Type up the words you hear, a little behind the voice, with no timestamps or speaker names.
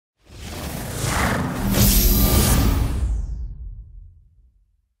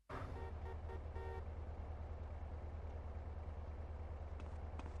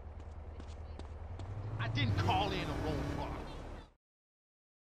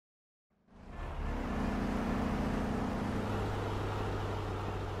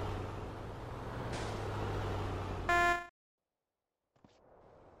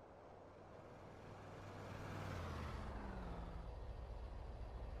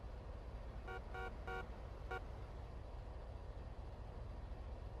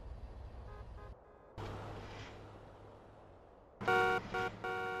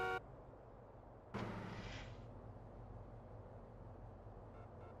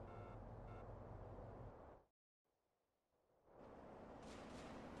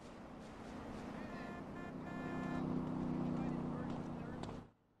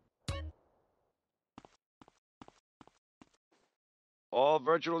All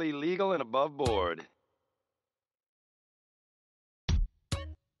virtually legal and above board.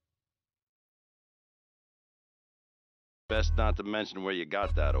 Best not to mention where you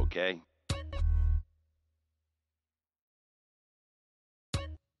got that, okay?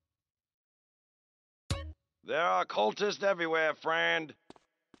 There are cultists everywhere, friend.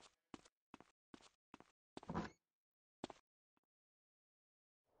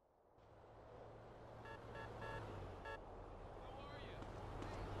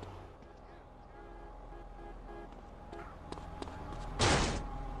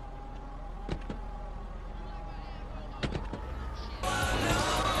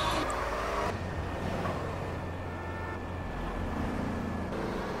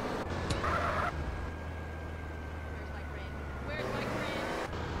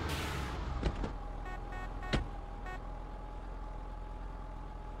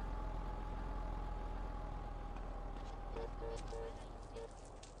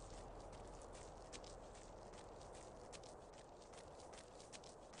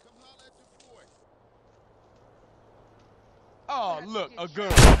 Oh, look, a girl.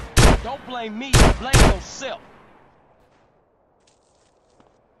 Don't blame me, blame yourself.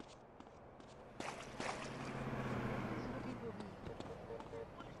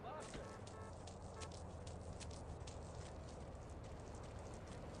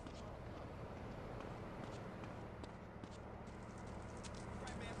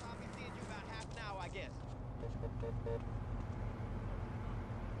 Right, man, so I'll be seeing you about half an hour, I guess.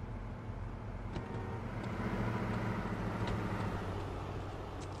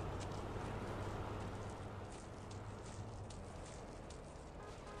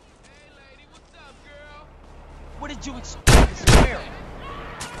 What did you expect? It's America.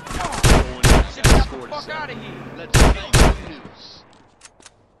 Shit, get the fuck out of here. Let's make some news.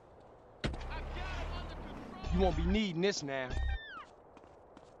 You won't be needing this now.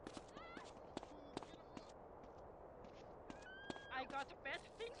 I got the best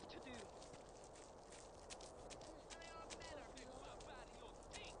things to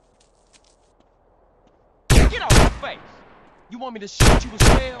do. Get off my face. You want me to shoot you as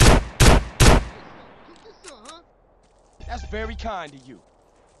well? That's very kind of you.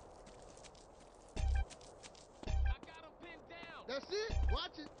 That's it.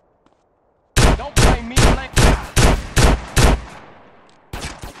 Watch it. Don't blame me, blame...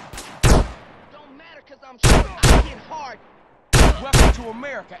 Don't matter, cause I'm sure I hit hard. Welcome to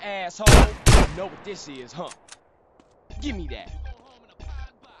America, asshole. You know what this is, huh? Give me that.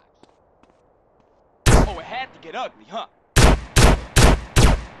 Oh, it had to get ugly, huh?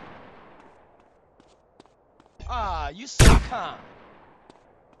 Ah, you so kind.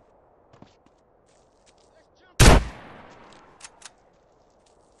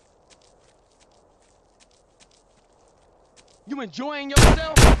 You enjoying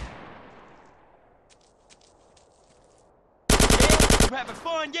yourself? Yeah, you having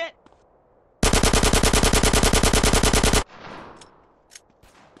fun yet?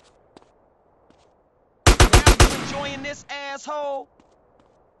 Now you enjoying this, asshole?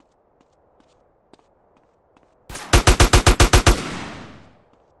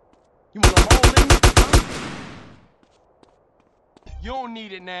 You want a hole in me? Huh? You don't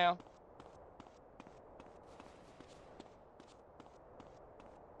need it now.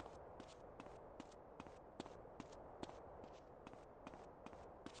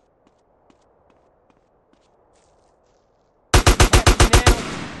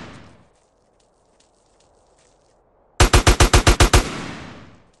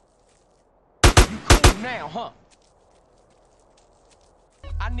 You cool now, huh?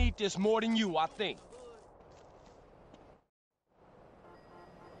 I need this more than you, I think.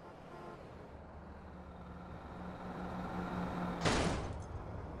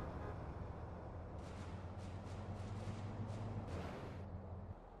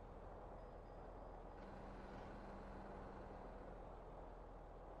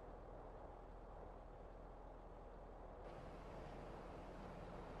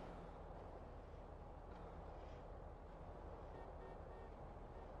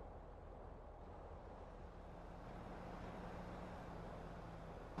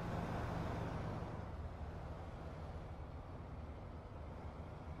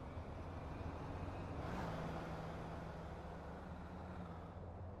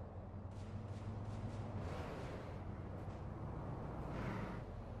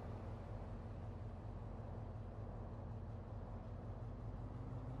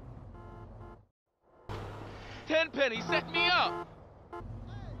 Tenpenny set me up!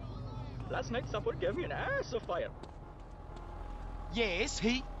 Last night someone gave me an ass of fire. Yeah, it's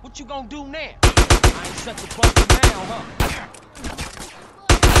heat. What you gonna do now? I ain't such a buster now, huh?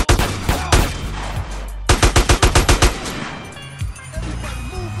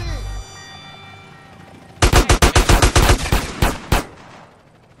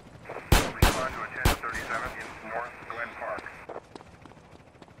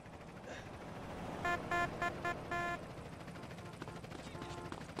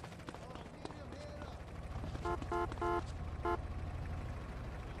 Roll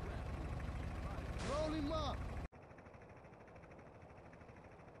him up.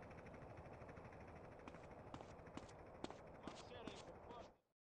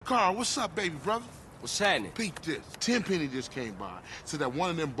 Carl, what's up, baby brother? What's happening? Peep this. Tenpenny just came by. Said that one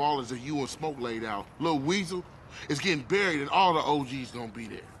of them ballers that you and Smoke laid out, Lil Weasel, is getting buried and all the OGs gonna be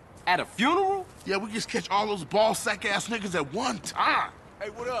there. At a funeral? Yeah, we just catch all those ball sack ass niggas at one time. Hey,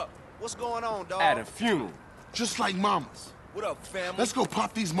 what up? What's going on, dog? At a funeral. Just like mamas. What up, family? Let's go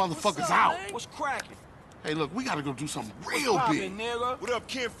pop these motherfuckers What's up, out. man? What's cracking? Hey, look, we gotta go do something real big. Nigga? What up,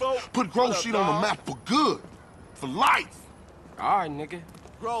 kinfolk? Put Grove Street on the map for good. For life. All right, nigga.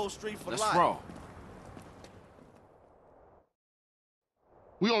 Grove Street for Let's life. roll.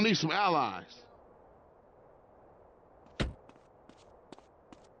 We gonna need some allies.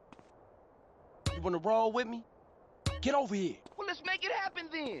 You wanna roll with me? Get over here. Well, let's make it happen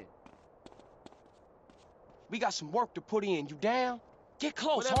then. We got some work to put in. You down? Get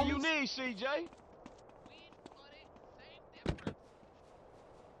close, Whatever homies. you need, CJ.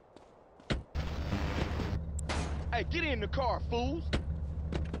 Hey, get in the car, fools.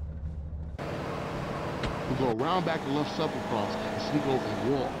 We go around back the left supper cross and sneak over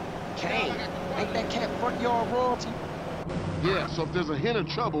the wall. Kane, ain't that cat front yard royalty? Yeah, so if there's a hint of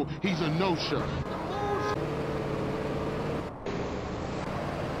trouble, he's a no-show.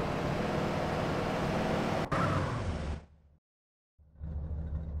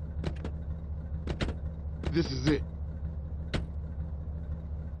 This is it.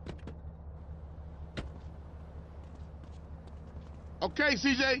 Okay,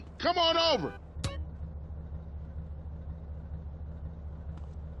 CJ, come on over.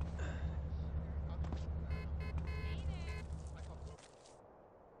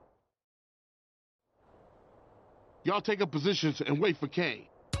 Y'all take up positions and wait for Kane.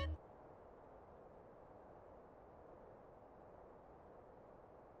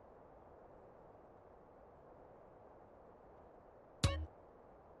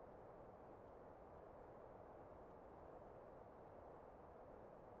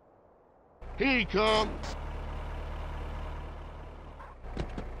 Here he comes.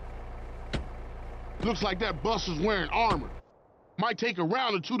 Looks like that buster's wearing armor. Might take a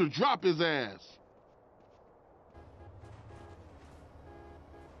round or two to drop his ass.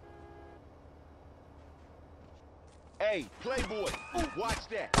 Hey, Playboy, watch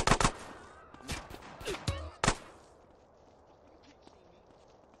that.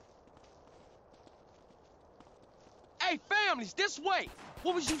 Hey, families, this way.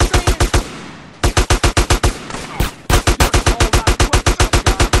 What was you saying?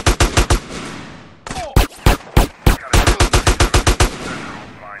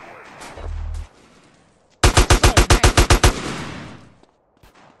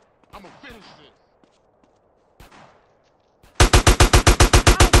 I'ma finish this.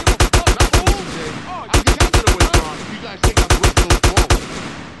 Oh, I can get it away, Ron. You guys take out the rest of those balls.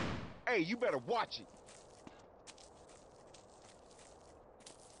 Hey, you better watch it.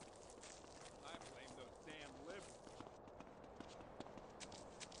 I blame those damn liberals.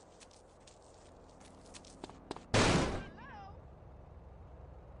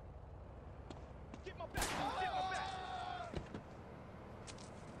 Get my back, get my back.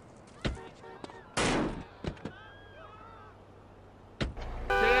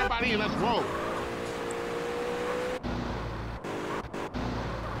 Okay, everybody in, let's roll.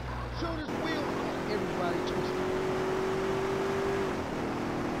 Shoot his wheel. Everybody twist.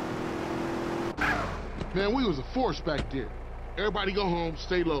 Man, we was a force back there. Everybody go home,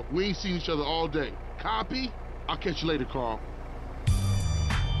 stay low. We ain't seen each other all day. Copy? I'll catch you later, Carl.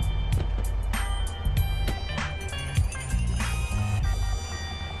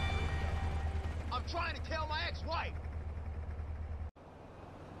 I'm trying to tell my ex-wife.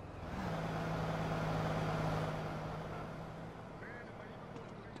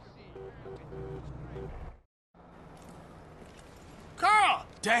 Carl!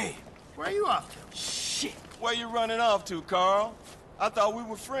 damn. Where you off to? Shit. Where you running off to, Carl? I thought we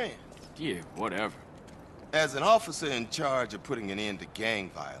were friends. Yeah, whatever. As an officer in charge of putting an end to gang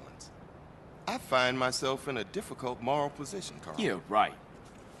violence, I find myself in a difficult moral position, Carl. Yeah, right.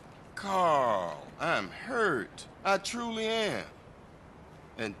 Carl, I'm hurt. I truly am.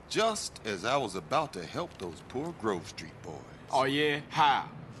 And just as I was about to help those poor Grove Street boys. Oh, yeah? How?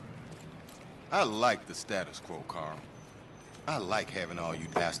 I like the status quo, Carl. I like having all you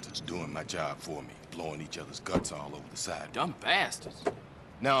bastards doing my job for me, blowing each other's guts all over the side. Dumb bastards.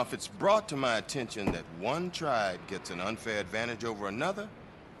 Now, if it's brought to my attention that one tribe gets an unfair advantage over another,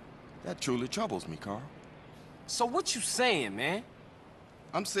 that truly troubles me, Carl. So what you saying, man?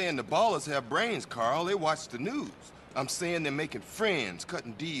 I'm saying the ballers have brains, Carl. They watch the news. I'm saying they're making friends,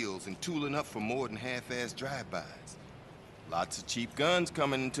 cutting deals, and tooling up for more than half-assed drive-bys. Lots of cheap guns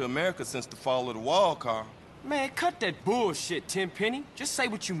coming into America since the fall of the wall, Carl. Man, cut that bullshit, Tenpenny. Just say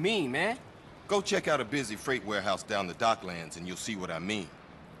what you mean, man. Go check out a busy freight warehouse down the docklands and you'll see what I mean,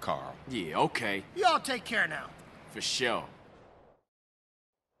 Carl. Yeah, okay. Y'all take care now. For sure.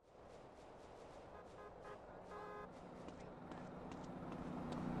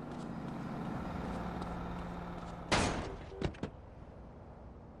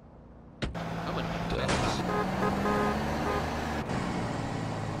 Apa ni? Itu Andreas.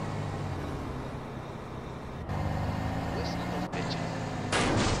 Listen to those bitches.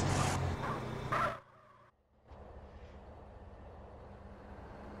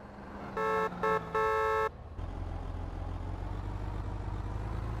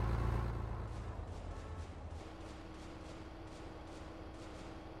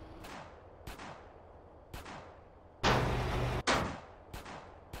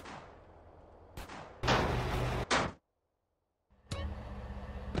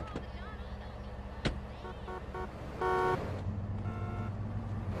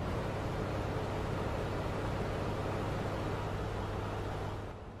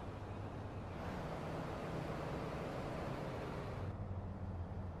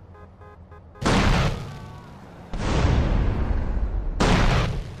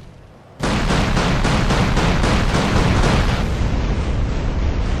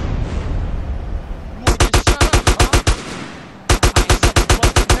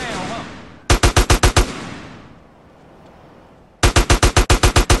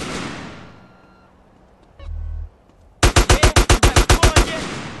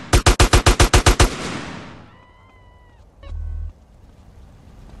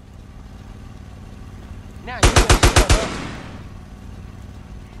 Now you gonna shut up.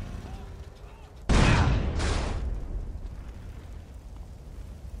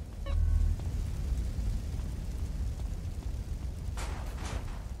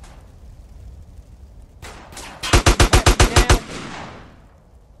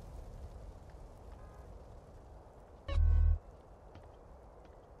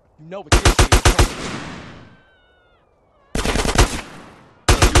 You know what this is, huh?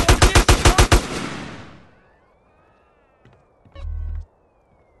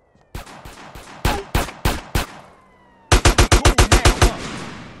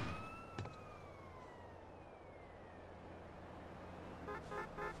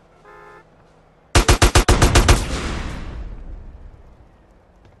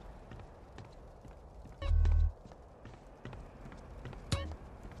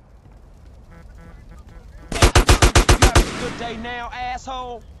 Good day now,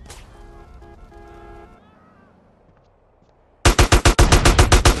 asshole.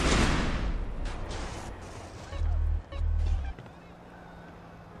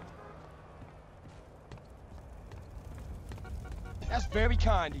 That's very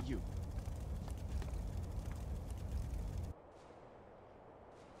kind of you.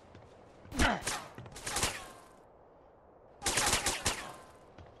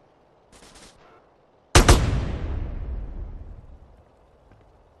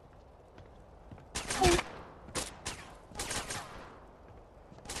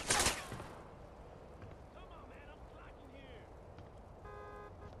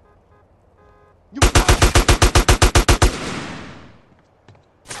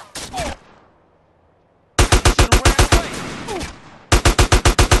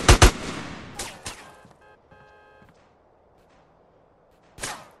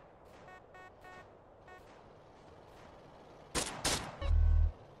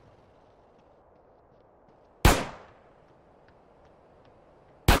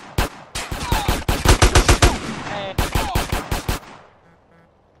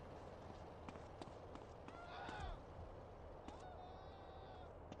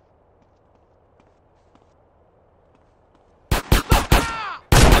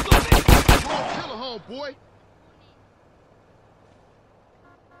 Boy.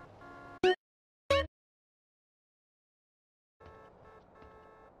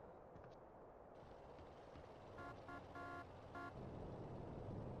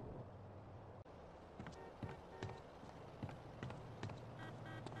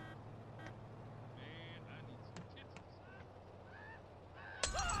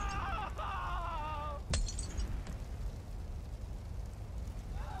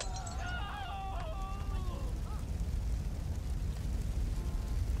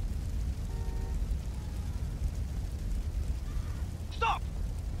 Stop!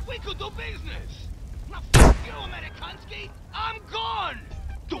 We could do business! Now fuck you, Amerikanski! I'm gone!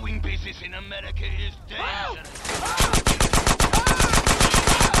 Doing business in America is dangerous.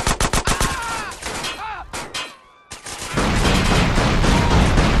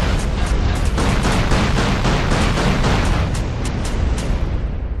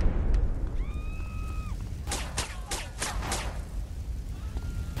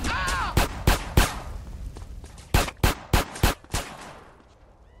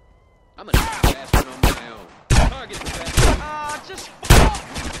 I'm gonna bastard on my own. Target bastard. Just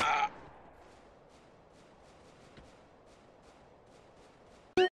fuck.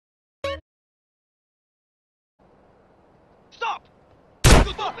 Stop!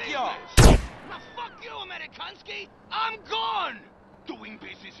 Fuck y'all. Now fuck you, Amerikansky! I'm gone! Doing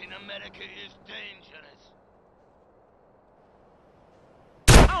business in America is dangerous.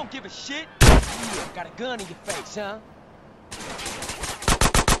 I don't give a shit. Yeah, got a gun in your face, huh?